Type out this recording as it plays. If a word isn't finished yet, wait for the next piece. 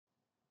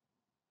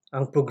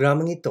Ang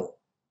programang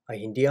ito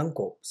ay hindi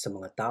angkop sa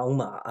mga taong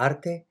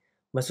maaarte,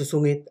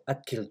 masusungit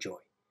at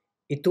killjoy.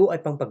 Ito ay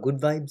pangpa-good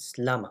vibes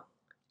lamang.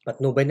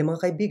 Patnubay ng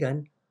mga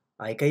kaibigan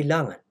ay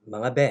kailangan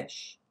mga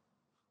besh.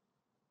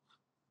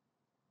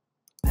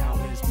 Now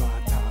is my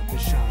time to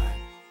shine.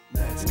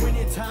 When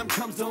your time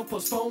comes, don't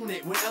postpone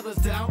it. When others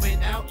down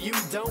and out, you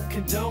don't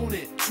condone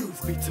it.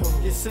 Truth be told,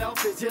 yourself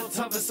is your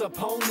toughest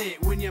opponent.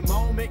 When your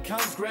moment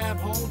comes,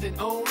 grab hold and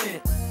own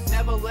it.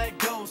 Never let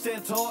go,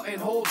 stand tall and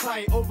hold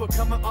tight.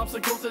 Overcoming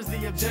obstacles is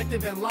the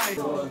objective in life.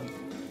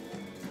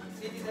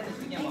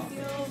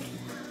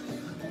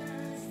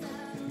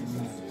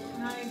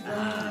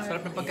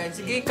 Sarap ng pagkain.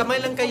 Sige, kamay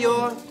lang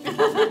kayo.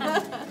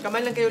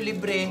 Kamay lang kayo,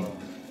 libre.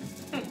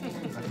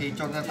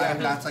 Nag-teacher na tayo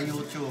lahat sa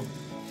YouTube.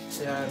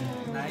 Yan.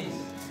 Nice.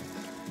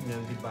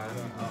 Yan, diba?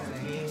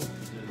 Okay.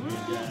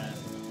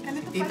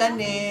 Tita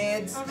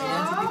Neds.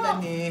 Ayan si Tita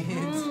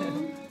Neds.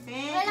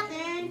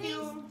 Thank you.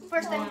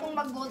 First time kong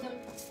mag-Budol.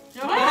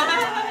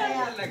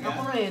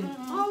 Ako rin.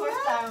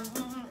 First time.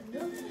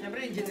 Siyempre,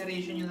 yung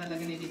generation yung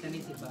talaga ni Tita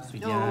Nits, diba? So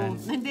Oo. yan.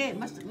 Hindi,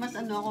 mas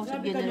ano ako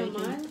sa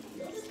generation.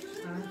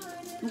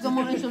 Huwag ka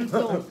mo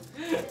insulto.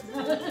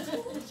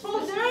 How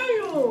dare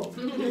you?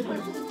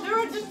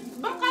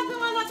 Baka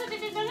nga natin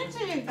Tita Nits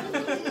eh.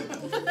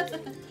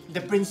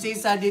 The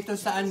prinsesa dito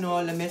sa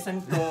ano, lamesan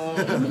ko.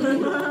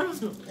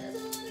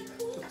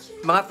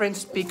 Mga French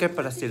speaker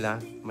pala sila.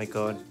 Oh my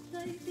God.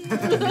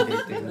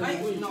 Ay,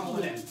 no,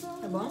 ulit.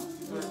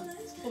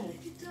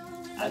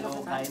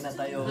 Ano, kain na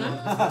tayo.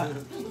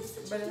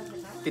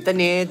 Tita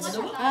Neds.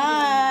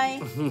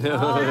 Hi!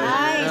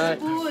 Nice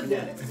food!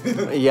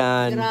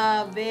 Ayan.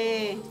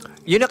 Grabe!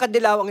 Yun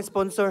nakadilaw ang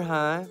sponsor,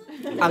 ha?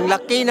 Ang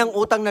laki ng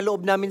utang na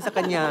loob namin sa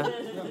kanya.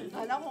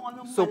 Alam ko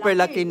anong Super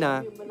laki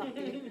na.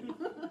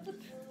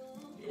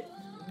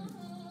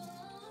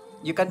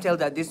 You can tell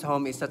that this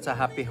home is such a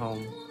happy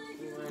home.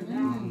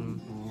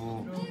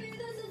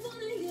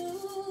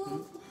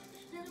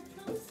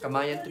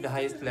 Kamayan to the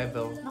highest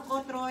level.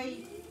 Nako,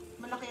 Troy.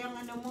 Malaki ang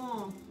ano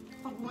mo.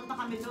 Pag pumunta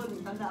kami doon,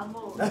 tandaan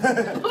mo.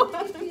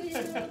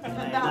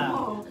 Tandaan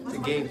mo.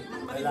 Sige.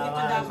 Maligit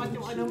na dapat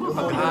yung ano mo.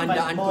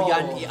 Paghahandaan ko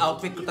yan,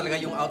 i-outfit ko talaga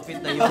yung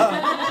outfit na yun.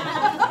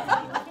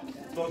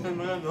 Total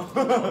mo yan, no?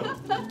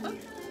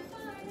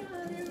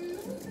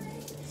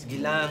 Sige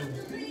lang.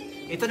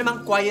 Ito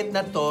namang quiet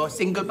na to,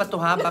 single pa to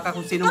ha, baka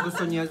kung sinong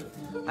gusto niya,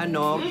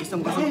 ano,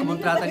 gustong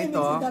kumontrata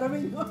nito. Wala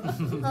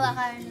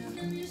ka rin.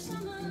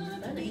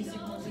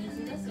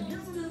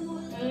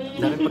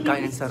 Dami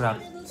pagkain ng sarap.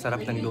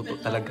 Sarap ng luto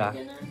talaga.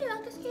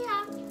 Tapos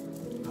kaya.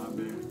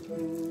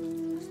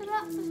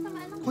 Masarap. Basta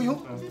maano. Kuyo,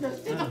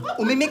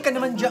 umimik ka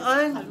naman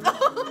dyan.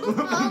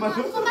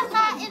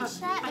 Kumakain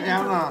siya. Kaya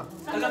nga.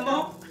 Alam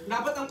mo,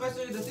 dapat ang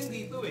pwesto ni Dustin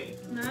dito eh.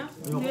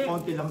 Yung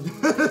konti lang.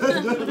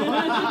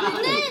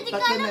 Hindi, di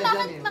ka alam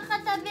bakit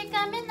makatabi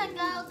kami,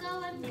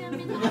 nag-aagawan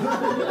kami.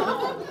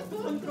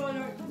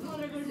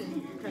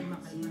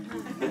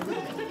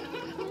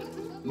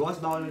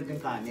 Bukas bawal ulit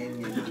yung kanin.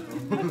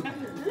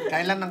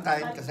 Kain lang ng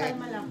kain kasi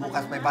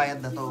bukas may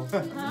bayad na to.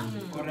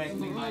 Correct,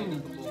 may bayad na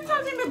ito po.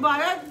 Sabi may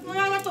bayad.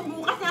 Wala na ito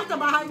bukas na sa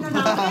bahay na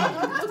namin.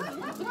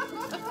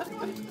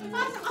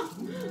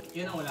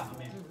 Yun ang wala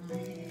kami.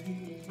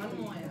 Ano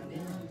mo kaya?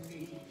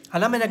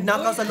 Hala, may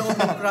nagnakaw sa loob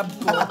ng crab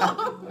ko.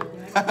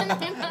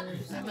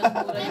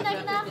 May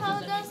nagnakaw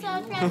daw sa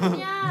friend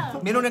niya.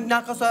 Mayroong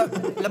nagnakaw sa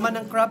laman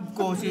ng crab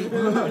ko. Si,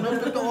 ano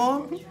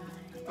totoo?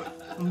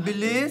 Ang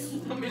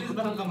bilis. Ang bilis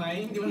ba ng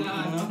kamay? Hindi mo na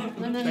ano?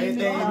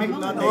 Tahimik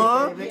na,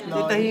 Oh, tahimik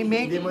di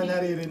tahimik. Hindi mo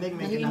naririnig.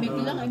 May Nahimik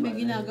lang ay may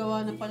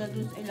ginagawa na pala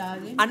dun sa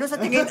ilalim.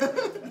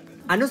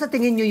 Ano sa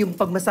tingin niyo yung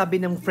pagmasabi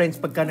ng friends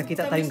pagka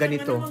nakita tayong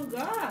ganito?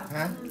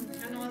 Ha?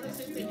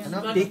 Ano?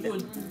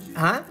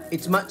 Ha?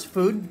 It's much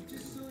food?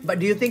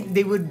 But do you think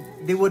they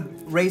would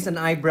raise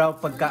an eyebrow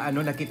pagka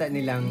ano nakita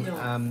nilang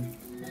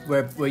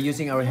we're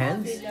using our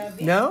hands?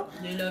 No?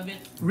 They love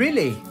it.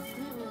 Really?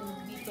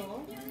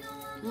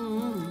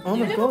 Oh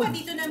my Alam mo ba God.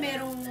 dito na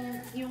merong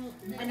yung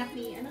anak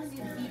ni, ano, si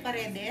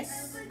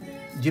Paredes?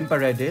 Jim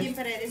Paredes? Jim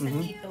Paredes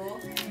nandito.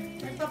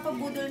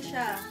 Nagpapabudol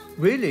siya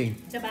Really?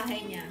 sa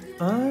bahay niya.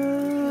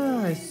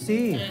 Ah, I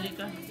see.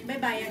 Erika, May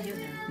bayad yun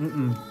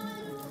ah.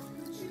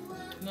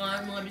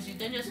 mga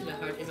bisita niya sila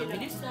Heart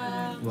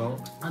Evangelista.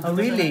 Wow. Oh,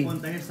 really?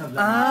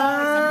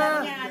 Ah,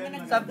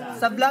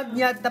 sa vlog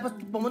niya, tapos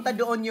pumunta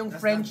doon yung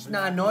French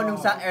na ano, nung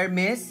sa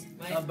Hermes.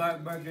 Sa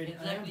burger niya.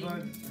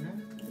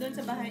 Doon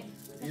sa bahay.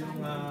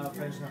 Yung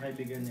French na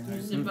kaibigan niya.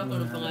 Yung pa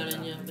kung pangalan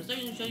niya. Basta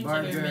yun siya yung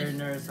sa Hermes.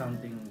 Burger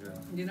something.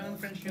 Hindi naman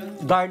French yun.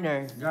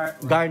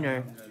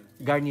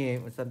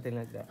 Garnier, or something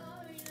like that.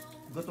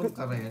 Gutom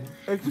ka rin.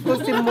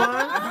 Excuse me.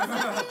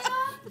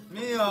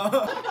 Mio!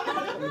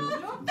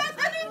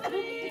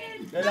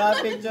 Kaya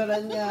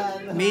picturean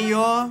yan.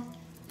 Mio,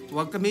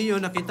 wag ka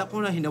Mio, nakita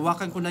ko na,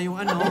 hinawakan ko na yung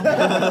ano.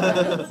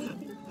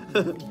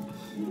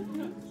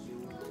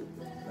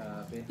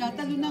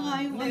 Tatalo na nga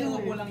yung Hindi, ano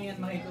upo lang yan.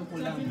 Makikupo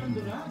lang.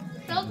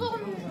 So kung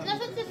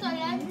nasa si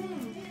Soyan,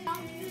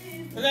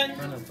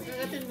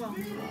 Kagatin mo.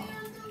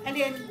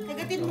 Alin,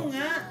 kagatin mo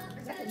nga.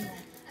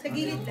 Sa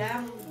gilid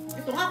lang.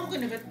 Ito nga ako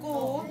kinagat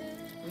ko.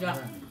 Yeah.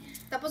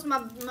 Tapos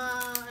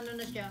ano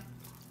na siya.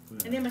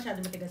 Hindi masyado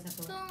matigas na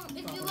to. So,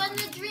 if you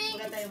wanna drink,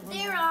 Wala tayong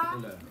there are.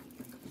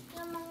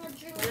 Yung mga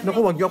drink. Naku,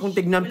 wag niyo akong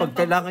tignan pag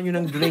kailangan niyo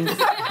ng drinks.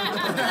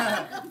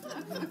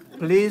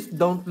 Please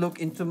don't look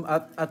into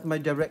at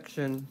my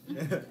direction.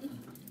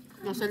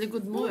 Nasa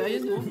likod mo eh.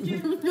 Ayun oh.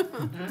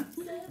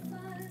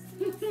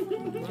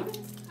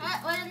 Ah,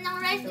 wala nang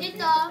rice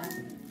ito.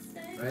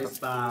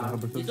 Rice pa.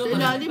 Dito, Sa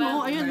ilalim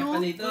mo, ayun oh.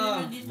 Dito.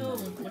 Dito.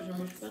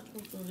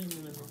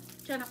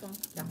 Diyan ako.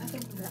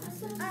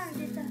 Ah,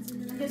 dito.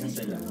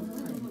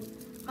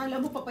 Kala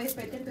mo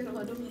papayas-peten pero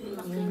ano,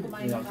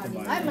 kumain ng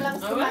kanin. Ay,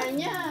 malakas kumain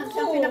niya.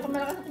 Siya ang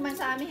pinakamalakas na kumain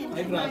sa amin.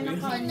 Ay, grabe.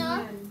 Ano?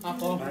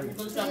 Ako,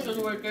 construction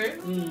worker.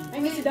 Ay,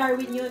 hindi si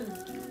Darwin yun.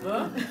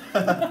 Huh?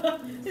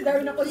 Si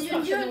Darwin na Yun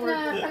construction yun na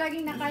worker.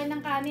 palaging nakain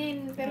ng kanin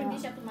pero hindi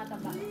siya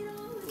tumataba.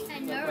 I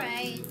know,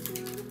 right?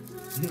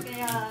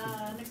 Kaya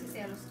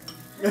nagsiselos ka.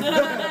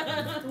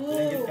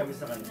 Nangit kami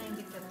sa kanila.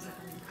 Nainggit ka na sa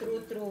kanila.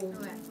 True.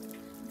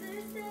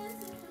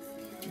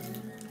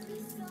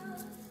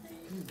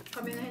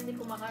 Kami na hindi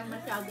kumakain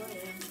masyado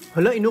eh.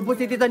 Hala, inubos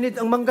ni Tita Nid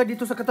ang mangga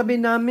dito sa katabi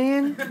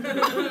namin.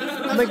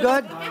 Oh my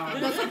God.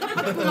 Nasa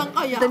tapat ko lang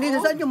kaya. Tita Nid,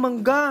 nasaan yung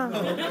mangga?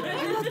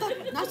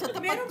 Nasa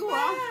tapat ko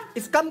ah.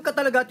 Scam ka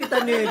talaga,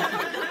 Tita Nid.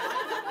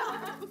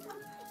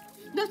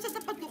 Nasa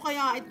tapat ko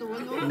kaya ito,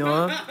 ano?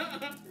 No?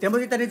 Tiyan mo,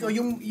 Tita Nid,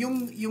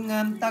 yung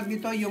tag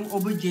nito, yung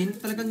aubergine,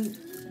 talagang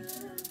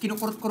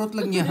kinukurot-kurot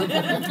lang niya.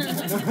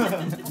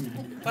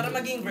 Para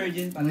maging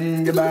virgin pa.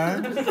 Diba?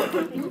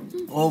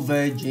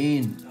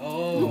 Aubergine.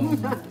 Oh.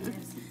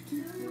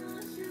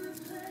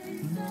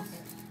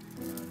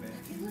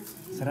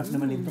 Sarap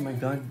naman ito, my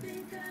God.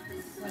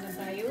 Walang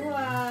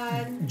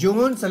tayuan.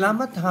 June,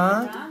 salamat ha.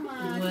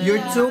 Salamat.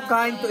 You're too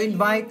kind to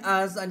invite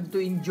us and to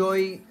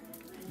enjoy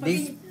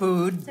this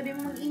food. Sabi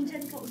mo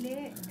mag-Indian ka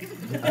uli.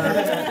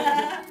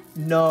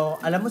 No,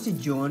 alam mo si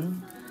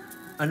June,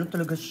 ano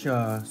talaga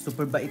siya?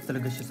 Super bait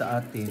talaga siya sa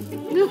atin.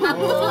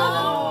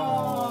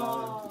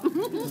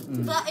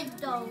 Bait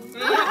daw.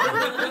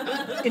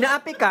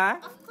 Inaapi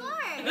ka? Of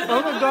course. Oh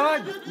my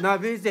God! Now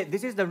this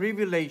is the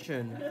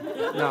revelation.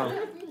 Now,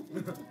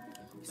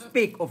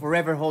 speak or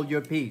forever hold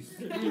your peace.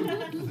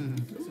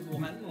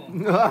 Subukan mo.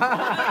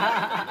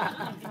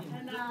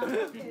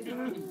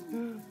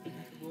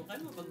 Subukan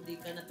mo pag di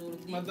ka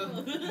natulog dito.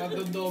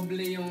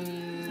 Madodoble yung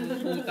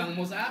utang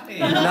mo sa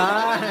akin.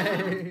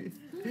 Nice!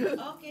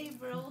 Okay,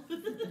 bro.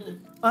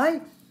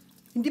 Ay!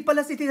 Hindi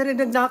pala si Tita rin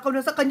nagnakaw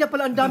na sa kanya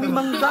pala ang daming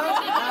mangga.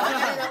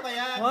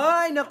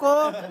 Ay,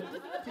 nako.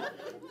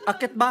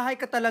 Akit bahay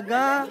ka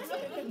talaga.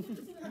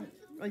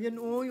 Ayan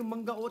yung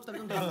mangga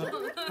talagang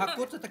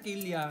hakot sa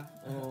takilya.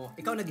 Oh,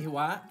 ikaw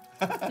naghiwa?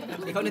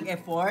 Ikaw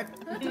nag-effort?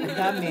 Ang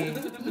dami.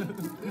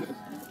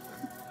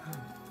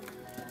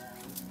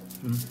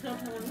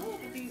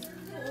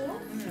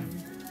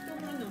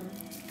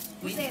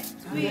 Puset.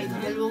 Wait,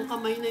 dalawang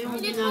kamay na yung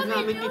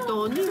ginagamit ni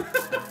Tony.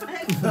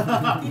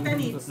 Tita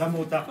Nits,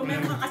 Namutak kung na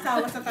may yun. mga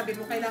kasawa sa tabi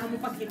mo, kailangan mo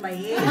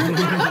paghimayin.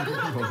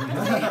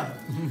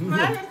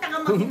 Mahal ang taga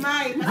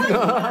maghimay.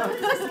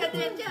 Diyos ka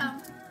din siya.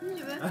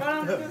 Diba?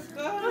 Parang Diyos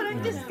ka. Parang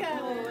Diyos ka.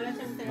 Oo, wala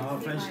siyang Mga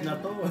French na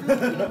to.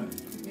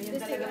 Ganyan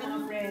talaga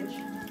mga French.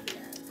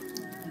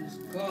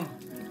 Ko.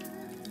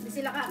 Hindi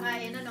sila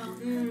kakain, ano?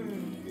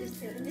 Hindi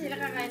sila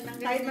kakain ng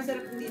Kahit ganyan.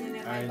 masarap hindi na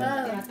niya kahit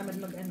Ay.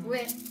 tinatamad mag-ano.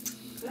 Uwe.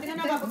 Buti ka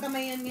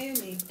napapagkamayan ngayon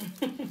eh.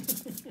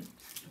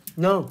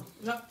 No.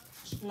 No,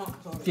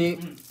 sorry. Si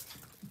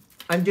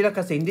Angela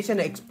kasi hindi siya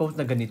na-expose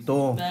na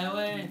ganito.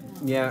 Dahil,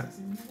 Yeah.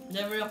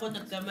 never ako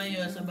nagkamay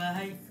sa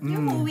bahay.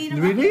 Yung umuwi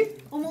na Really?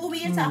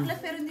 Umuwi yan sa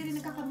aklat pero hindi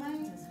rin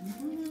nagkakamay.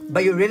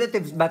 But your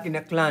relatives back in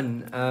the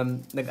clan,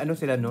 nag-ano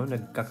sila, no?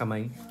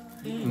 Nagkakamay.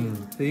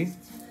 See?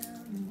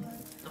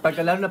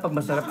 Lalo na pag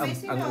masarap ang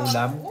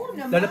ulam.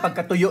 Lalo na pag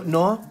katuyo,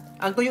 no?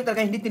 Ang tuyo talaga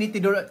hindi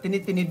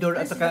tinitinidor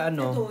at saka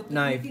Ito,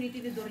 knife.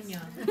 tinitinidor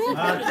niya.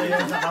 Kaya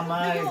sa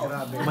kamay.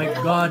 Grabe. Oh my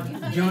God,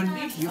 June,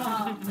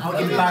 how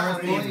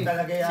embarrassing.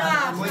 Talaga yan.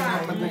 Amoy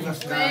na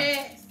matugas na.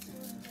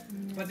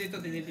 Pati ito,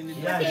 tinitinid.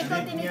 Yan, Kasi ito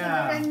stick niya.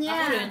 tinitinuran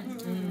niya.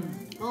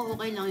 Oo,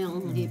 okay lang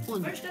yung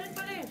hipon. First time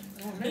pala eh.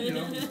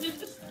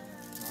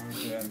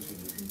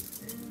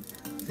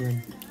 Yan.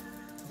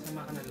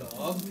 Sama ka na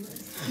loob.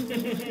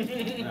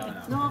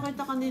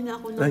 Nakakita kanina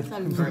ako ng Ay.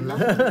 salmon.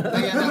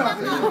 Kaya na ba?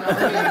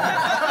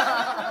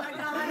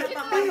 Nagkakanap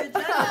pa kayo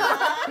dyan.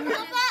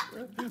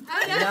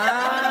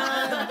 Yan.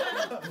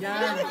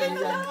 Yan.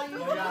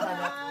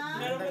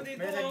 Meron pa dito.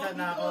 May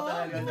nagnanakaw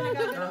talaga.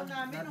 Nagkakanap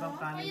namin, Natang no?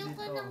 kanin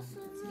Ayoko dito. ng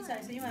soup. Sige, sa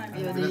inyo marami.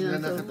 Ayun, Ulit yun na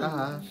ang na kita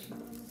ha.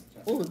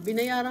 Oh,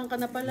 binayaran ka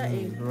na pala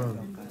eh.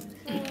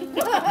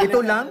 Ito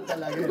lang?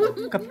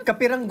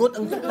 Kapiranggot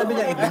ang sabi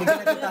niya. Binigyan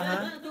na kita, ha?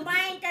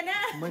 Kumain ka na!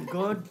 Oh my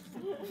God.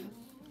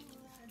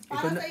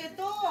 Ito Para na, sa'yo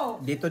to!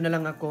 dito na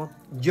lang ako.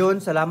 John,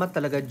 salamat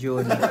talaga,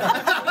 John.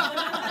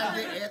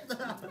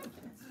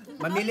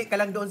 Mamili ka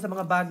lang doon sa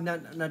mga bag na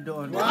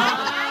doon.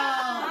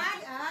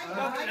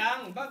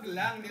 Bag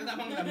lang. Hindi ko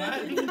tamang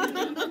naman.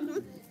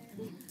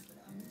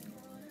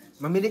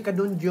 Mamili ka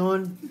doon,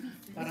 John.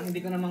 Parang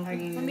hindi ko naman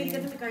kayong... Pamili ka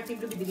ng card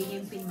table, bibigyan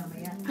niya yung pin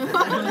mamaya.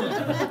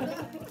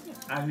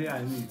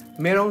 Ani.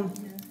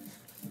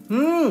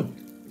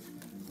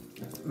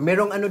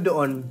 Merong ano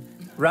doon,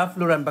 Ralph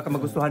Lauren, baka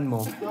magustuhan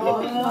mo.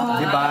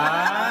 Diba?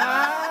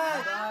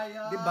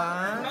 Diba?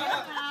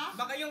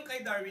 Baka yung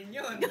kay Darwin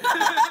yun.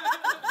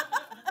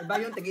 Diba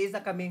yung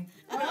tag-iisa kami?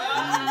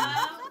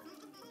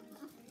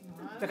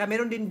 Tsaka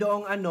meron din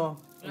doong ano,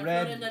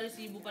 red. Na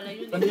resibo pala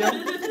yun.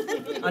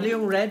 Ano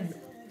yung red?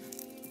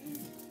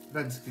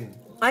 Red skin.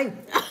 Ay!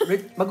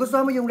 Red,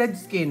 magustuhan mo yung red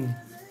skin.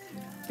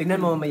 Tingnan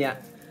mo mamaya.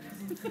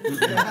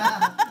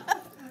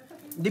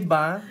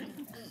 Diba?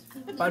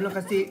 Paano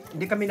kasi,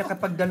 hindi kami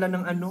nakapagdala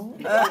ng ano?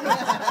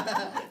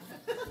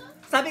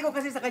 Sabi ko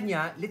kasi sa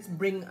kanya, let's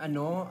bring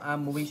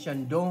Wei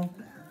Shandong.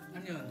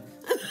 Ano yun?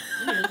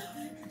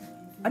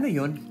 Ano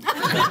yun?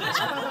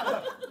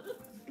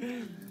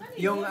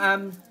 Yung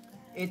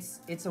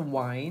it's a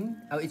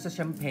wine, it's a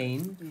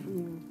champagne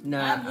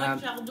na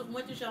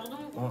Muerte Chardon.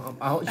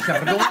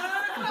 Chardon.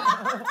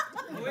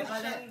 Uy,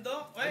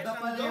 Shandong. Uy, Iba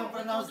pala Shandong. yung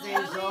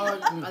pronunciation.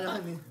 Alam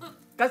mo,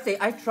 Kasi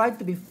I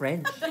tried to be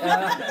French.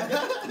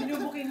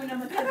 Binubukin mo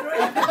naman.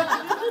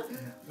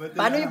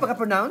 Paano yung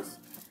pagka-pronounce?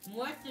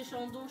 Muerte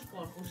Chardon, je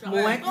crois. Ou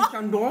Muerte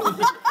Chandon?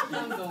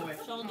 Shandong, eh.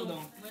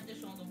 Chardon. Muerte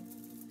Chardon.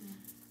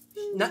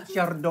 Not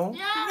Chardon?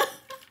 Yeah.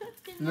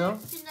 No?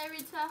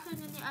 Sinarid sa akin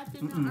ni ate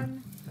ng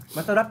ano.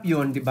 Masarap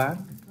yun, di ba?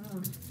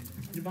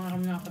 Di ba nga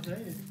kami nakakasaya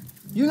eh?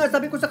 Yun nga,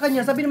 sabi ko sa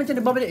kanya, sabi naman siya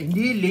nagbabalik,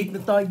 hindi, late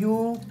na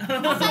tayo.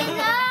 Okay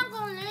lang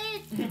kung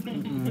late.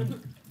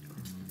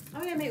 Oh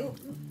yeah,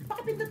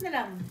 pakipindot na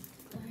lang.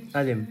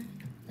 Alim.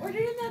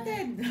 Orderin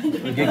natin.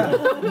 Okay.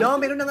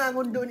 No, meron na nga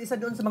angon doon, isa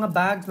doon sa mga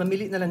bags,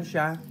 mamili na lang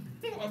siya.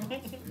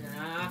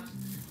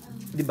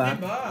 Di ba?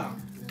 Diba?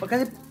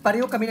 Kasi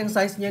pareho kami ng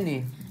size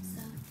niyan eh.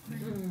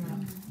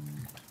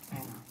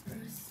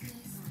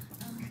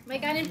 May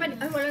kanin pa.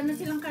 Ay, wala na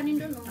silang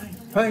kanin doon. Oh.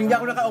 Hoy, hindi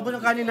ako nakaubos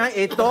ng kanin ha.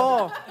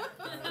 Ito!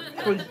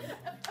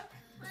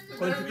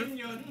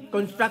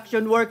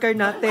 Construction worker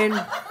natin.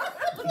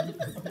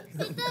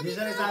 Hindi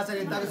siya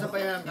nagsasalita sa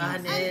payang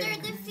kanin.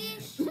 Under the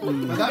fish.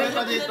 Madami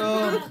pa dito.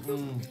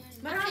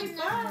 Marami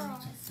pa.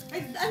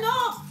 Ay, ano?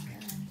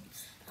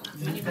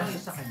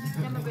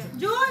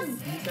 Jun!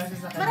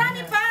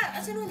 Marami pa!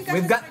 Sino hindi ka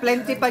We've got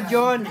plenty pa,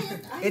 John.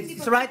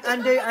 It's right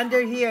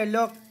under here.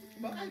 Look.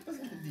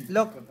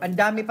 Look, ang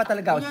dami pa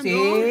talaga.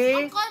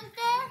 See?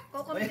 Konti.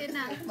 Kukunti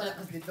na.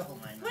 Malakas dito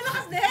kumain.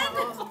 Malakas din!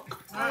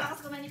 Malakas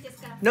kumanitis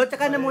ka. No,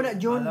 tsaka na muna,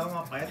 John. Alam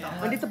nga, payat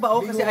ako. Andito pa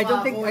oh, kasi I don't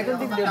think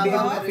they'll be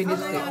able to finish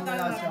it.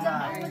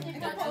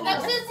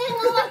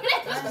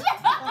 Nagsisinungaling siya.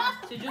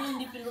 Si Jun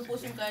hindi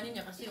pinupos yung kanin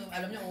niya kasi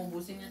alam niya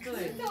uubusin niya to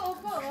eh. Ito,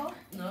 opo, oh.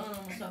 No,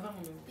 masarap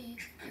mo.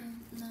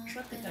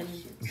 Pati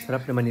kanin.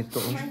 Sarap naman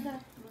ito. Oh.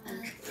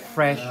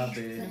 Fresh.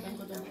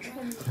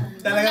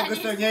 Talagang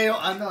gusto niya yung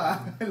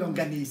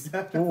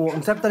longganisa. Oo,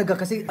 ang sarap talaga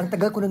kasi ang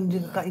tagal ko nang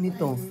hindi kakain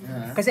ito.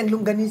 Kasi ang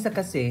longganisa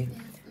kasi,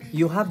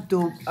 you have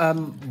to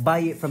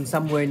buy it from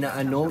somewhere na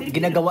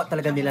ginagawa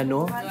talaga nila,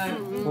 no?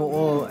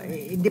 Oo,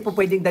 hindi po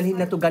pwedeng dalhin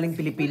na to galing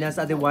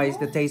Pilipinas, otherwise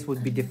the taste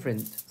would be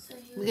different.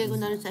 Bigay ko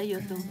na rin sa iyo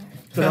to.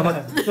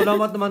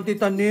 Salamat naman,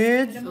 Tita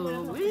Nid.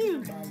 Oh, well.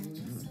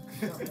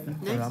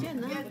 Nice yan,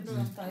 ha?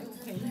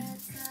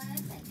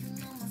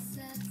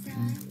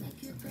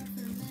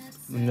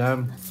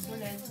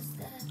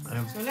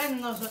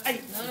 Sulen, no? Ay!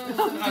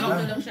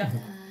 Ano lang siya.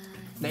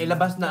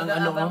 Nailabas na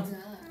ang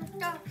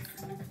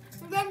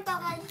Benta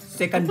kayo.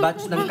 second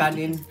batch ng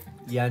kanin.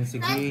 Yan,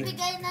 sige.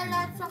 Nagbigay na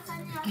lahat sa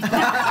kanya.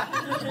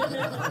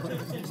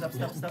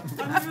 Stop.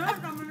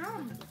 Tama na.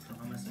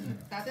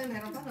 Tate,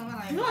 meron pa sa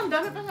marami. No, ang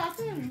dami pa sa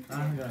atin.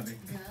 Grabe.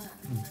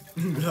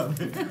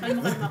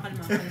 Kalma.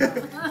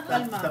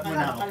 Stop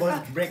muna ako.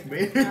 Break.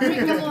 Break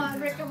ka mo.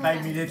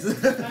 5 minutes.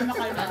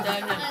 Kalma.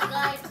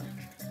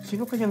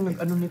 Sino kanyang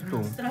nag-ano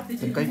nito?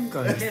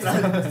 Nagkay-kay.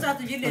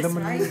 Strategy list, Alam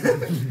mo right?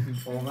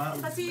 Oo nga.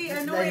 Kasi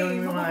Ayaw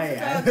yung mga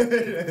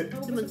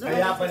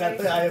Kaya pala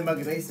ito ayaw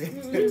mag-race eh.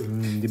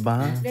 Di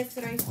ba? Let's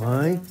try.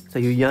 Ay,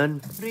 sa'yo yan.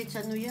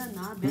 Rich ano yan,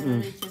 ha? Very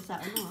rich yan sa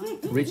ano,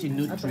 ha? Rich in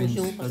nutrients.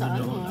 At pa sa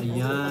ano, ha?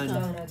 Ayan.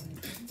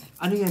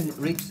 Ano yan?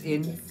 Rich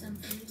in?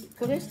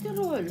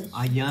 Cholesterol.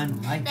 Ayan.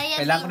 Ay,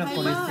 kailangan ko ng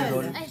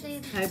cholesterol. Ay,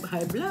 diabetes.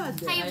 High blood.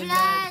 High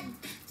blood.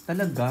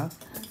 Talaga?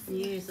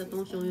 Yes,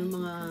 atong show yung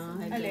mga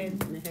high Alin?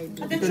 blood. May high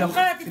blood. Atensyon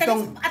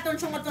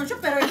ka, atensyon,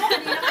 pero ikaw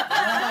kanina ka pa.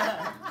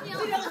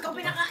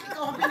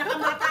 Ikaw ang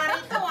pinakamata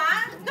rito,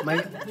 ha?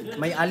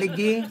 May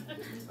aligi.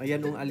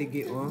 Ayan ang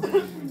aligi, oh.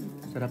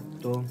 Sarap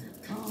to.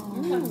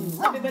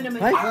 Sabi ba naman?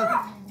 Ay!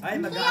 Ay,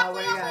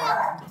 mag-aaway yan.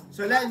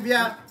 Solen,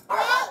 biyak!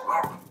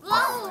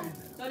 Wow.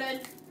 Solen.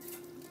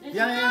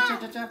 Yan,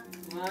 cha.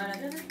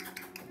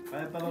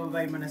 Para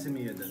pababay mo na si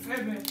Mio doon.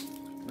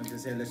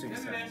 Magsaselos yung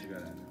isa,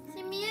 siguro. Si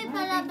Mia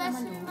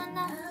palabas mo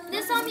na.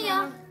 Descends,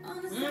 Mia.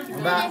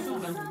 Baba.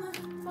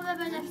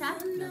 Pababa na siya.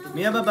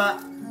 Mia, baba.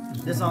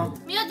 Descend.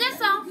 Mia,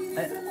 descends.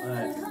 Ay,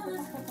 alright.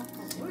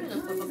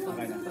 Okay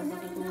na.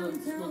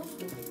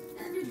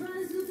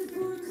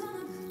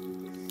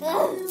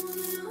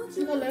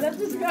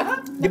 Nalalatos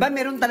ka? Di ba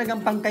meron talagang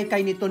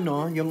pangkaykay nito,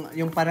 no?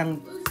 Yung parang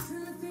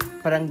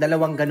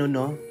dalawang ganun,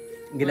 no?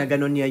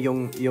 Ginaganon niya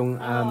yung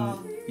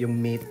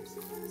meat.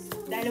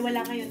 Dahil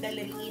wala ngayon,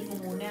 daliriin mo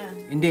muna.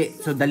 Hindi,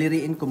 so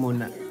daliriin ko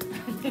muna.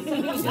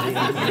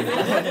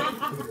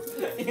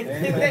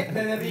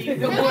 Dalariin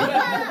ko muna.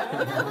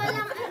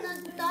 Walang ano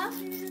to?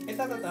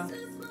 Ito.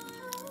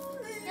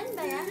 Yan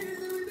ba yan?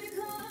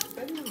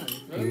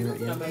 Ayun.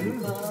 Very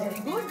good.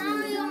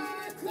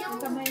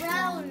 Yung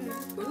brown.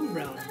 Anong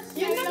brown?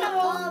 Yun na lang,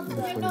 oh.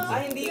 Yun na.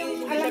 Hindi siya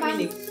Alaman.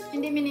 minix.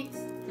 Hindi minix.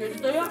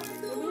 Ito yun.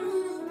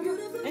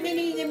 Ano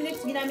yung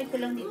minutes ginamit ko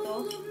lang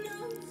dito?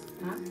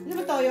 Ha? Ano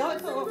ba toyo?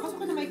 Ito, kaso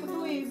ko na may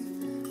kuto eh.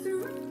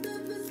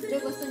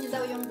 Siya gusto niya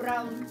daw yung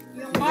brown.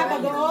 Yung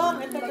Bagoong.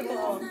 Ito,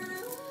 totoo.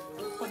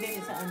 Ito din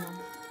sa ano.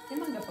 May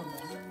mangga pa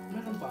ba?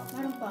 Meron pa.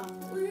 Meron pa.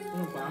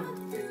 Ano pa?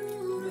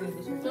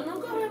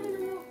 Tanong ka rin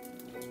mo.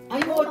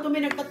 Ay, oo, ito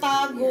may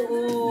nagtatago.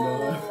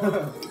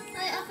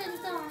 Ay, akin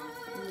to.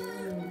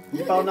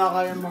 Hindi pa ako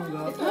nakakaya ng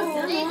mangga.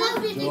 Ikaw,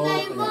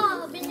 binigay mo.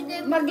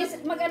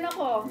 Mag-ano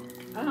ko.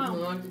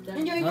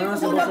 Enjoy Ano,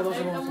 ko.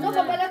 No,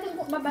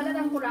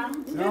 babalatan ko lang.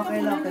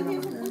 Okay lang.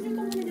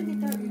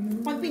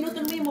 Pag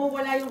pinutol mo yung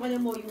mawawala yung ano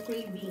mo, yung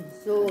craving.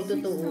 So,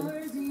 totoo.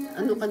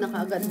 Ano ka na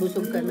kaagad,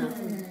 busog ka na.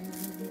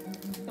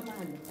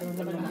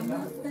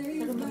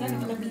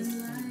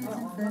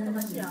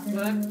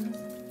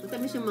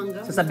 Matamis yung mangga.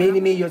 Sasabihin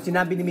ni Mio,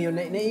 sinabi ni Mio,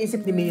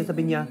 naiisip ni Mio,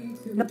 sabi niya,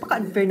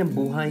 napaka-unfair ng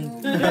buhay.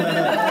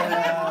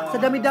 Sa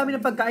dami-dami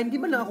ng pagkain, di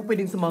man na ako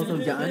pwedeng sumawsaw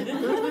dyan.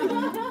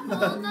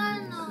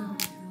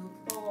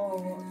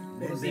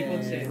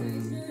 Seafood set.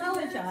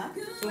 Bawal siya?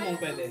 Sumong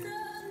pwede.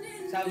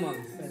 Salmon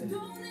pwede.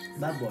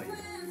 Baboy.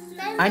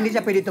 Hindi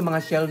siya pwede itong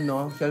mga shell,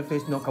 no?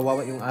 Shellfish, no?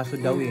 Kawawa yung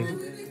aso daw eh.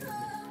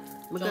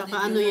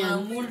 Magkakaano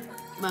yan?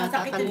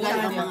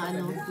 Matatanggal ang mga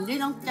ano. Hindi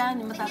lang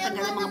tiyan,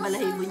 matatanggal ang mga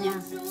balahibo niya.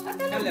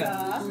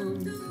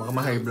 Mga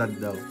ma-high blood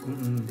daw.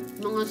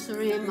 Mga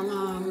shrimp, mga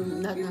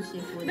lahat ng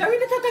seafood. Dami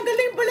natatanggal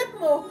na yung balat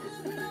mo.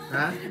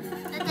 Ha?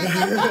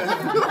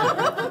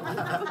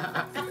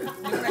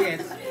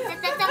 Yes.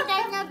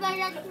 Natatanggal na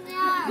balat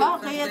niya.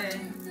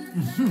 Bakit?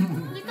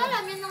 Hindi ko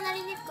alam, yun ang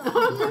narinig ko.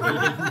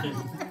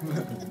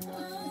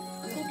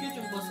 Ang cute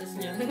yung boses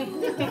niya.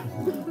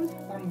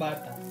 Parang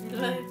bata.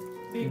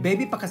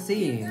 Baby pa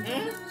kasi.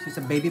 She's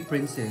a baby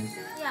princess.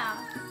 Yeah.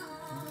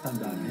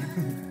 Tanda niya.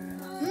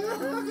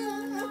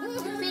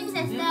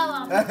 Princess daw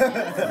ako.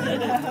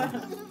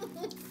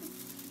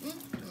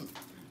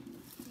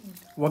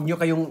 Wag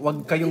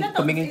kayong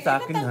tumingin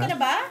sa akin, ha? Ka na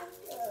ba?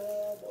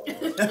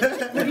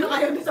 Hindi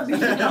kayo na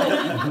sabihin na.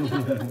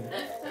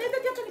 Hindi,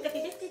 dati ka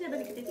nagkatitis. Hindi na ba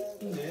nagkatitis?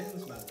 Hindi,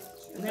 mas bata.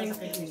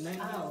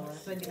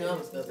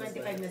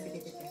 25 na si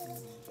Tititis.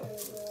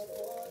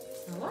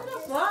 Wala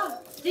pa.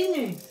 Sino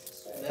eh?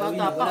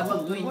 Bata pa.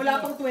 Wala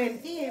pang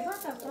 20 eh.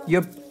 Bata pa.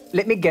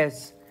 Let me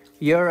guess.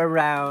 You're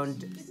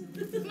around...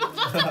 Sinabi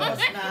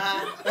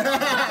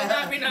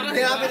na nga.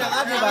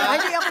 Di ba?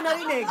 Ay, hindi ako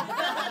narinig.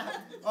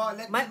 Oh,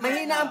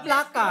 Mahina ang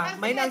plaka.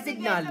 Mahina ang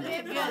signal.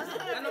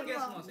 Anong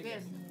guess mo?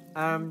 Sige.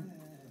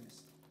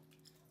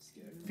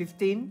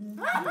 15?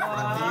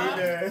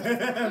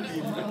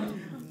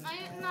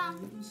 Ayun na.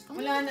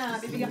 Wala na.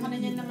 Bibigyan ka na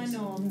niyan ng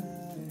ano.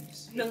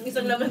 Ng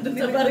isang laman dun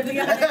sa bago.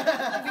 Bibigyan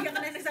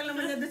ka na ng isang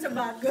laman na doon sa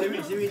bago. Si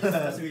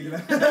Willie ba?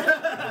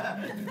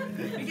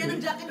 Bigyan ng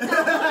jacket sa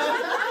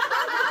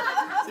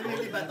Si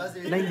Willie ba to?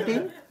 Si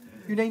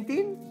 19? You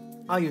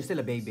 19? Oh, you're still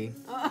a baby.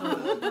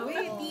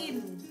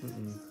 Waitin.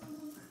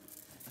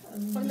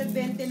 Pag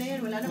nag-20 na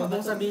yan, wala na Huwag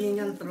mong sabihin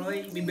yan,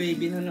 Troy.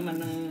 Bibaby na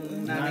naman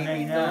ng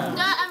nanay dito.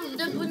 Nga, ang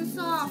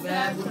bunso.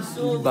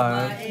 Bunso,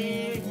 Diba?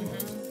 babae.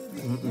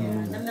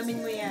 Namnamin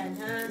mo yan,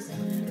 ha?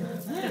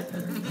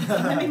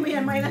 Namnamin mo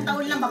yan, mga ilang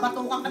taon lang,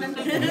 babatukan ka ng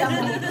kuya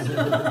mo.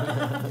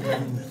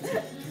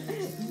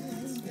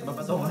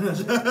 Papasok na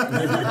siya.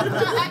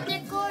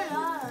 Ate ko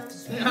lang.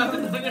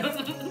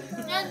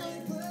 Yan.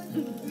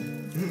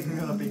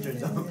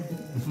 Picture daw.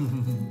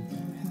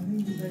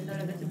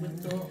 Talaga si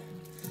Bunso.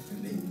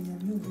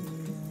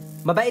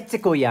 Mabait si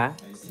kuya.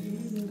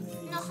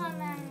 No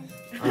comment.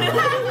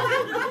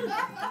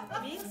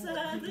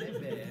 Minsan.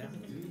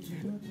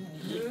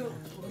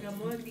 Huwag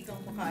mo, hindi ka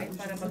kumakain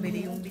para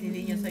mabili yung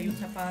binili niya sa'yo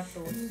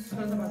sapatos.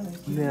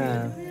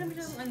 Yeah. Marami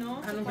siyang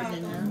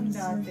sapatos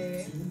dati.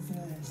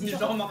 Hindi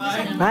siya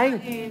kumakain. Ay,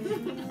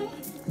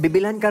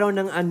 bibilhan ka raw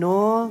ng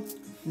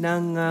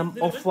ng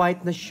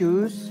off-white na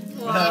shoes.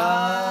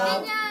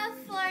 Hindi niya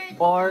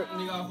afford.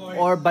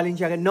 Or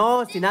Balenciaga.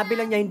 No, sinabi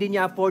lang niya hindi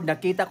niya afford.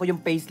 Nakita ko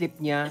yung payslip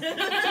niya.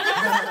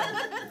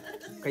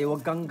 Kaya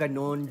wag kang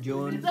ganon,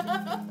 John.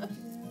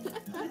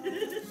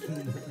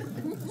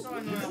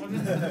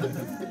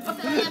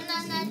 Alam na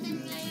natin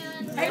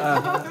ngayon.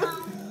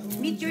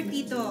 Meet your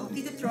tito.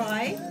 Tito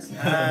Troy.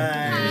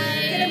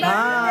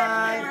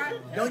 Hi!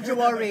 Don't you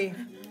worry.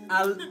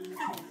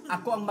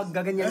 Ako ang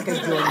maggaganyan kay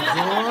John.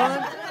 John?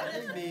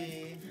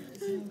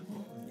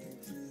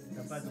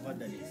 Kapag ako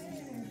dali.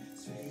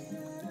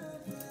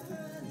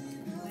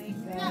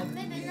 Na,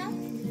 baby na.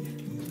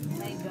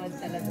 My God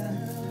talaga.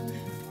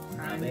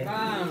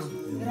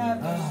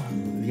 Grabe.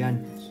 Yan.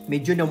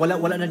 Medyo wala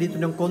na dito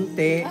ng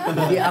konti.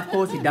 Hindi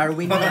ako, si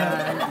Darwin yan.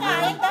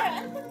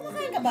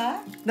 Kumakain ka ba?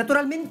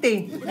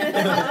 Naturalmente.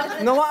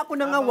 Ngawa ako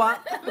ng ngawa,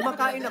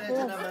 kumakain ako.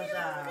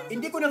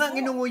 Hindi ko na nga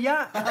nginunguya.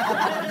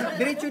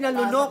 Diretso na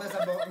lunok.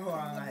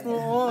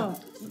 Oo.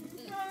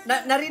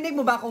 Narinig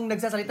mo ba akong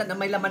nagsasalita na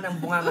may laman ang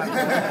bunganga?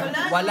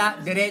 Wala,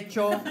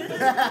 diretso.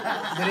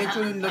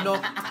 Diretso yung lunok.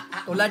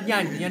 Tulad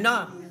yan, yan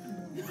na.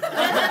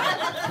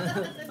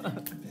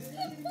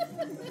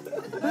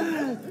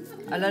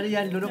 Alam na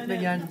yan, lunok na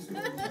yan.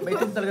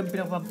 Itong talagang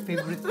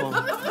pinaka-favorite ko.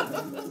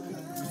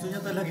 Gusto niya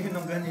talaga yung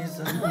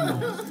longganisa.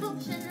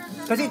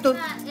 Kasi ito,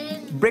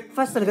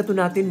 breakfast talaga ito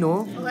natin,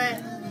 no?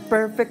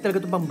 Perfect talaga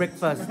ito pang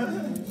breakfast.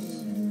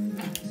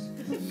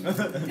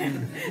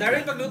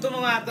 Darwin, pagluto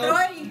mo nga to.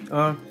 Troy!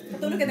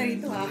 Matulog ka na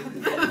rito, ha?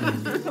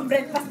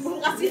 Breakfast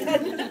bukas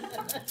yan.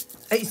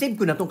 Ay, save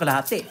ko na itong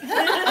kalahati.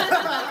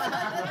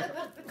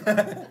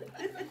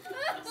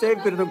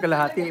 Save ko na itong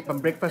kalahati. Pang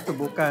breakfast to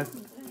bukas.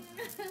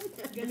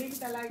 Galing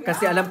talaga.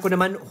 Kasi alam ko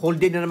naman, whole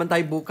day na naman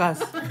tayo bukas.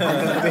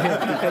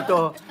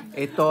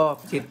 ito,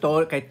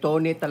 kay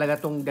Tony talaga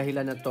tong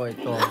dahilan na to.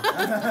 Ito.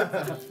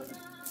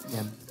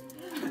 Yan.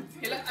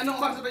 Anong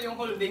oras ba yung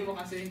whole day mo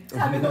kasi?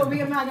 Sabi ko,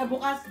 umiga maga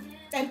bukas.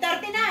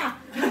 10:30 na!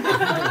 10:30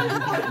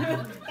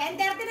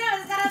 na!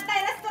 Sarap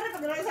tayo restaurant.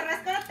 Pag sa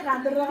restaurant,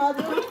 trandor na ako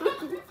doon.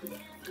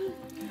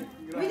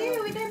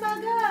 Uwi tayo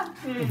maga.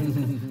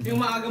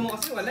 Yung maaga mo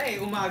kasi wala eh.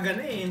 Umaga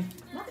na eh.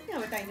 Bakit nga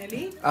ba tayo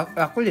na-late?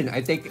 Ako din,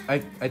 I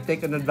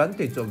take an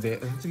advantage of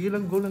it. Sige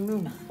lang, go lang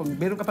nun. Pag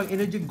meron ka pang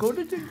energy, go.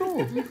 Pero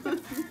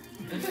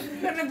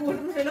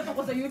nagulat mo sila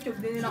tungkol sa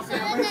YouTube. Hindi nila ako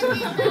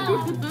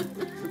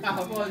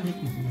Ako po.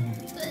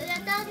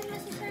 Tawagin mo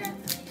si Sarah.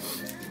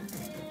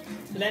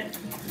 Len?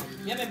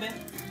 Yeah, bebe.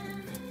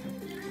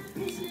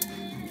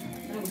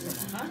 Ano gusto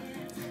mo, ha?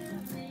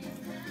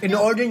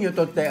 In-order nyo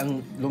to, ang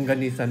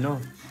longganisa,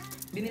 no?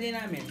 Binili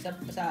namin sa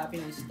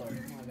Pinoy store.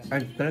 Mga ganun.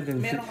 Ay, talagang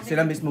Meron kasi-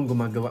 sila mismong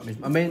gumagawa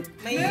mismo.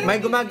 May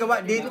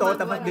gumagawa dito,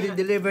 tapos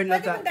deliver na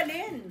Pwede sa... mong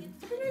dalhin.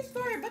 Sa Pinoy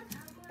store. Ba't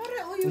para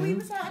uyuwi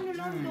mo sa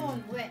London?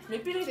 May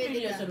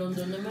Pilipinas sa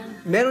London naman.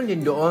 Meron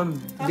din doon.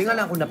 Hindi nga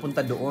lang ako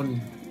napunta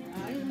doon.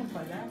 Ayun naman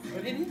pala.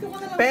 Pwede dito ka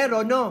na lang.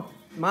 Pero no,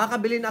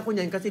 makakabili na ako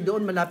niyan kasi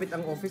doon malapit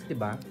ang office, di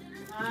ba?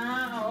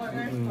 Oo,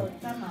 Earth Court.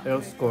 Tama.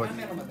 Earl's Court.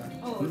 Meron ba doon?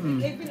 Oo.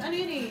 Ano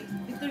yun eh?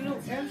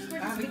 Earth Court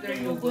is Victor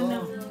Hugo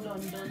ng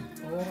London.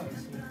 Oo,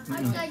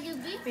 I see.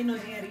 RWB? Pinoy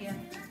area.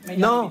 May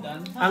No,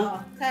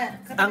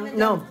 Jollibee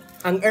doon?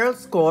 ang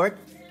Earl's Court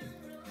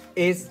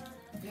is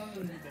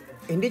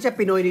hindi siya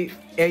Pinoy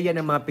area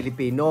ng mga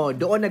Pilipino.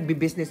 Doon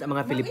nagbi-business ang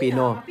mga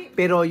Pilipino.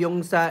 Pero yung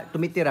sa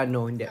tumitira,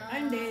 no, hindi.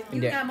 Hindi.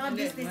 Hindi. Yung nga, mga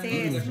businesses.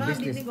 Mga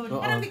business. business. Oo.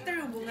 Parang Victor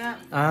Hugo nga.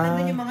 Ah.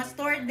 Nandun yung mga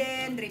store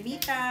din,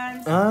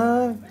 remittance.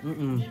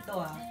 Dito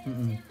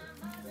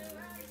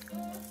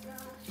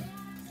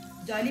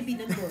Jollibee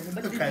nandun.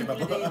 Ba't din Kaya pa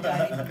nila yung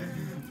Jollibee?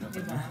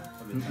 Diba?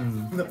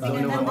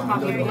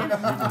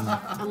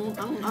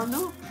 Ang ano?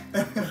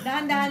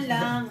 Dahan-dahan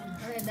lang.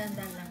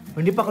 Dandan lang.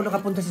 Hindi pa ako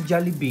nakapunta sa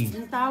Jollibee.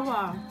 Yung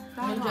tawa.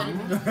 Ano ba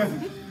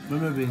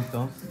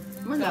ito?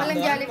 Walang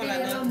Jollibee sa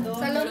London.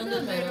 Sa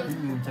London meron.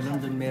 Sa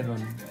London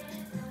meron.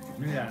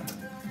 Yan.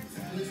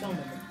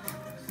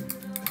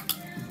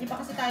 Di pa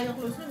kasi tayo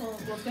close nun, no?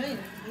 Close ka na yun.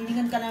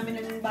 Hiningan ka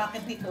namin ng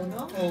bucket nito,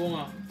 no? Oo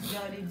nga.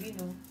 Jollibee,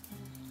 no?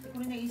 Hindi ko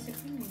rin naisip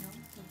yun, no?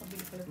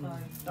 Napabili pala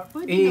tayo.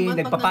 Pwede naman pag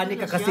Nagpapanik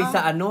ka nandun na kasi siya.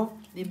 sa ano?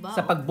 Diba?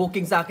 Sa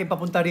pag-booking sa akin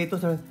papunta rito.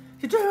 Si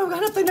Joy,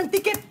 maghanap tayo ng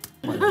ticket!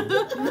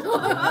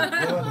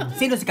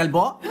 Sino si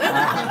Kalbo?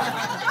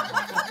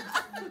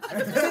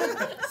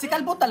 Si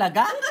Kalbo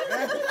talaga?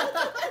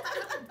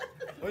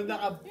 Uy,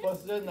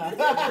 naka-post yun ha.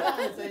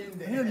 Sa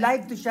hindi. Ano,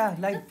 live to siya,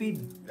 live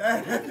feed.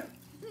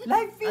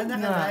 Live feed nga.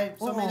 Naka-live.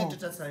 So may Oo.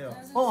 nag-chat sa'yo.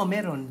 Oo,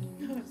 meron.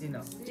 Sino?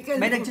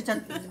 May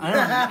nag-chat. Ano,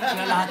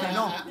 sila lahat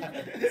ano.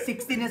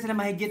 60 na sila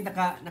mahigit,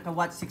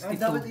 naka-watch Ay,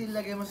 dapat 62.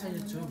 ilagay mo sa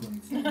YouTube.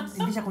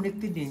 Hindi siya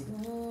connected eh.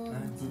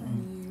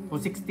 Kung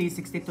 60,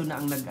 62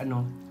 na ang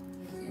nag-ano.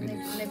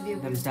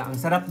 Ang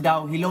sarap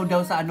daw, hello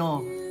daw sa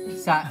ano,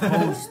 sa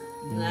host.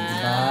 Diba?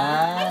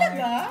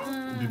 Talaga?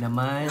 Hindi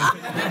naman.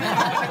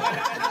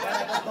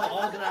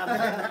 Oo, grabe.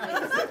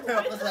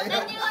 Ako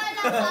sa'yo. Naniwala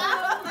ka?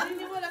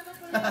 Naniniwala ka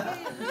pala.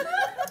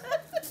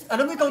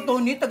 Alam mo ikaw,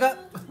 Tony, taga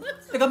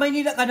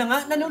Maynila ka na nga,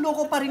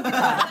 nanuloko pa rin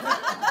kita.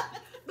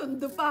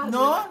 Tondo pa.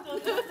 No?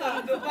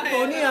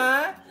 Tony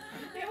ha?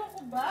 Ewan ko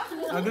ba?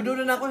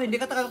 Nagudulo na ako, hindi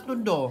ka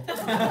taga-tundo.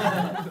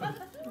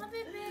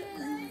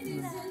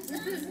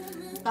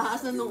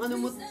 Taas na nung ano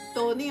mo,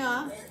 Tony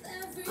ha.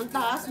 Ang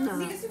taas na.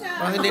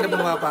 Hindi na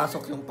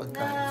pumapasok yung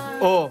pagkain.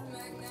 Oh,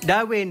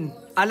 Darwin,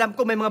 alam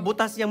ko may mga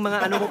butas yung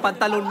mga ano mo,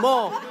 pantalon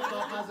mo.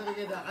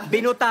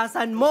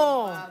 Binutasan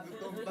mo.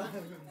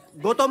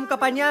 Gutom ka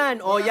pa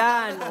niyan. O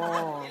yan.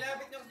 O.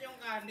 Ilapit nyo yung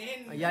kanin.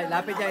 Ayan,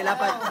 lapit niya,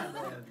 ilapit.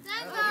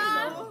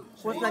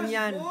 Push lang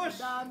yan.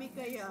 Dami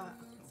kaya.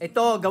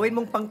 Ito, gawin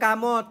mong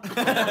pangkamot.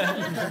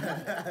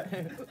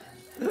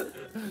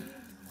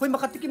 Hoy,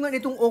 makatikim nga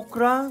nitong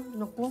okra.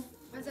 Naku.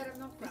 Masarap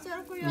ng crab.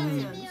 Sarap ko yan.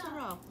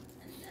 Sarap.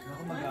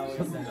 Ako mag-away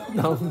sa loob.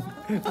 No.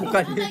 Mukha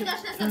Oh my niya.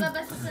 gosh, nasa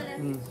baba sa salon.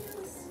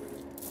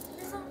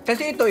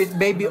 Kasi ito is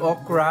baby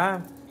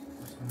okra.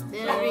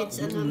 Very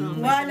rich, ano no.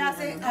 Wala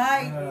si...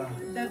 Ay,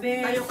 the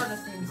best. Tayo ka na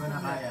sin. Hindi ko na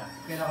kaya.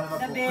 Kailangan ko na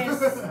The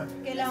best.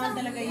 Kailangan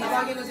talaga yan.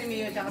 Tawagin mo si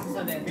Mio tsaka si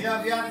Solen.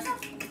 Biyan.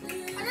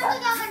 Ano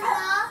nagawan mo?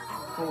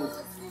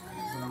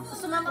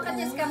 Sumama ka,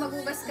 Jessica,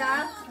 magugas ka.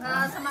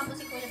 Sama mo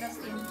si Kuya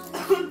Dustin.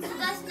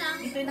 Gas lang.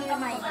 Ito yung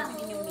kamay.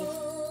 Sige yung meat.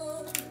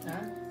 Ha?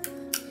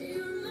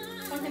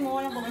 Kasi mo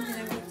walang bukas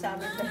na meat sa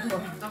amin.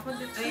 Ako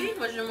din. Ay,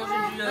 mas naman si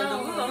Juliano.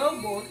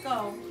 Robot ka.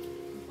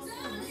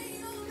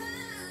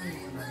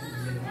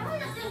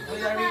 Uy,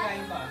 Larry,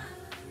 kain pa.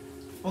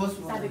 Post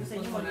mo. Sabi ko sa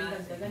inyo, huwag yung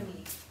dagdagan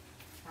eh.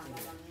 Tama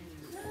lang yan.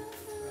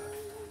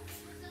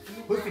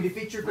 Uy,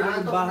 pinifeature ko lang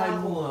yung bahay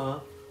mo ha.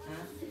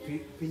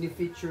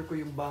 Pinifeature ko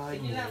yung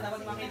bahay Sige mo. lang,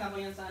 dapat makita mo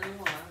yan sa ano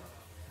mo ha.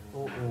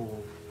 Oo.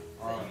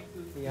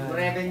 Yan. Yung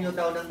revenue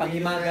daw ng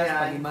Panghimagas, video na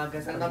yan,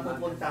 panghimagas, saan panghimagas.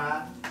 napupunta?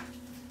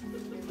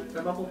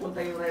 Saan mapupunta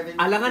yung revenue?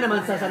 Alangan naman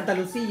sa Santa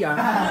Lucia.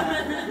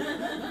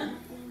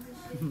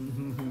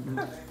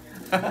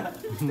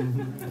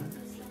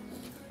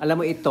 Alam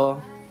mo ito,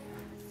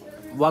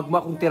 wag mo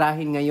akong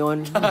tirahin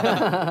ngayon.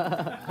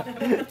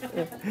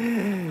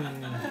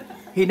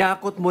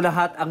 Hinakot mo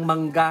lahat ang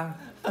mangga.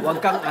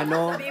 Wag kang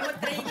ano. Sabi mo,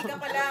 training ka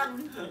pa lang.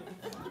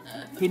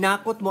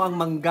 Hinakot mo ang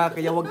mangga,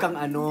 kaya wag kang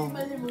ano.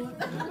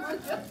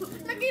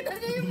 Nakita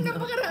niya yung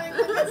napakaraming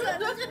pagkasan.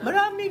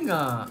 Marami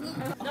nga.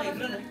 Okay,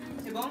 bro.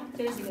 Si Bong?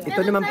 Sige, sige.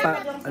 Ito naman pa,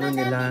 ano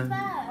nila.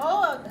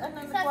 Oo, ano,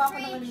 nakuha ko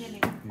naman yan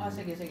eh. Oh,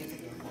 sige.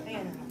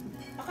 Ayan.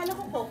 Akala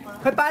ko coke ha.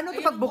 Kaya paano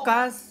ito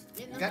pagbukas?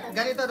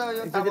 Ganito daw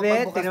yung Ito, tamang Be,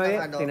 pagbukas tingnan ng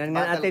mo, ano. tingnan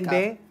nga bottle natin, cap.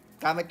 Be.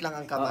 Gamit lang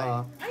ang kamay. Oo.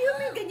 Ayun,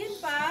 may ganyan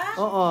pa.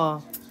 Oo.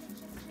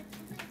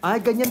 Ay,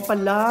 ganyan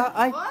pala.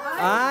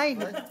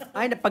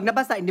 Ay, pag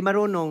nabasa, hindi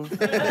marunong.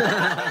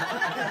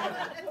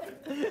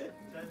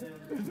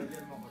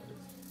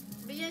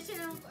 Bigyan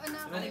siya ng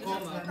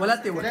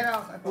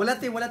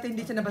Wala,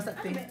 hindi siya nabasa,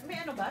 te. May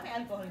ano ba? May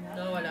alcohol na?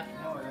 No, wala.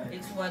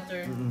 It's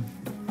water.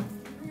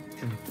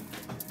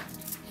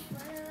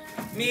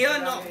 Mio,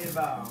 no.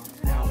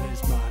 Now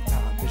is my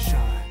time to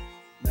shine.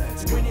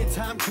 When your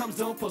time comes,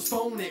 don't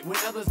postpone it. When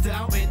others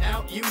doubt and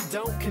out, you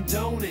don't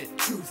condone it.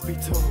 Truth be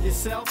told,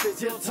 yourself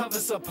is your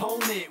toughest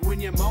opponent. When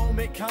your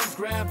moment comes,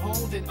 grab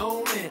hold and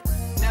own it.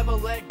 Never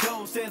let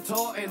go, stand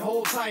tall and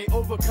hold tight.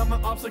 Overcoming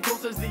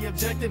obstacles is the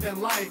objective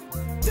in life.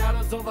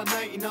 Doubters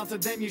overnight, and after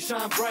them you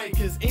shine bright.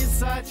 Cause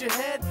inside your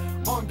head,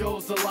 on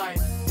goes the light.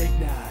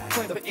 Ignite.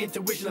 Play the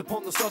intuition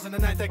upon the stars in the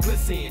night that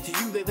glisten. To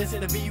you they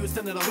listen, to be you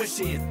instead of the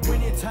wishing.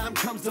 When your time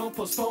comes, don't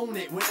postpone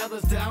it. When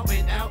others doubt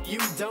and out, you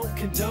don't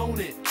condone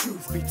it.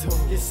 Truth be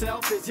told,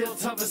 yourself is your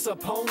toughest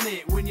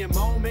opponent. When your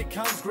moment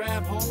comes,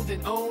 grab hold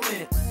and own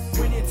it.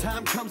 When your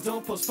time comes,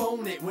 don't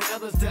postpone it. When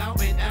others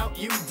doubt and out,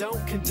 you don't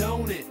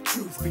condone it.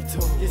 Truth be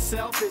told,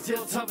 yourself is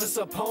your toughest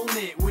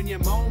opponent. When your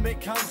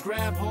moment comes,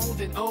 grab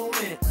hold and own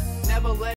it. Never let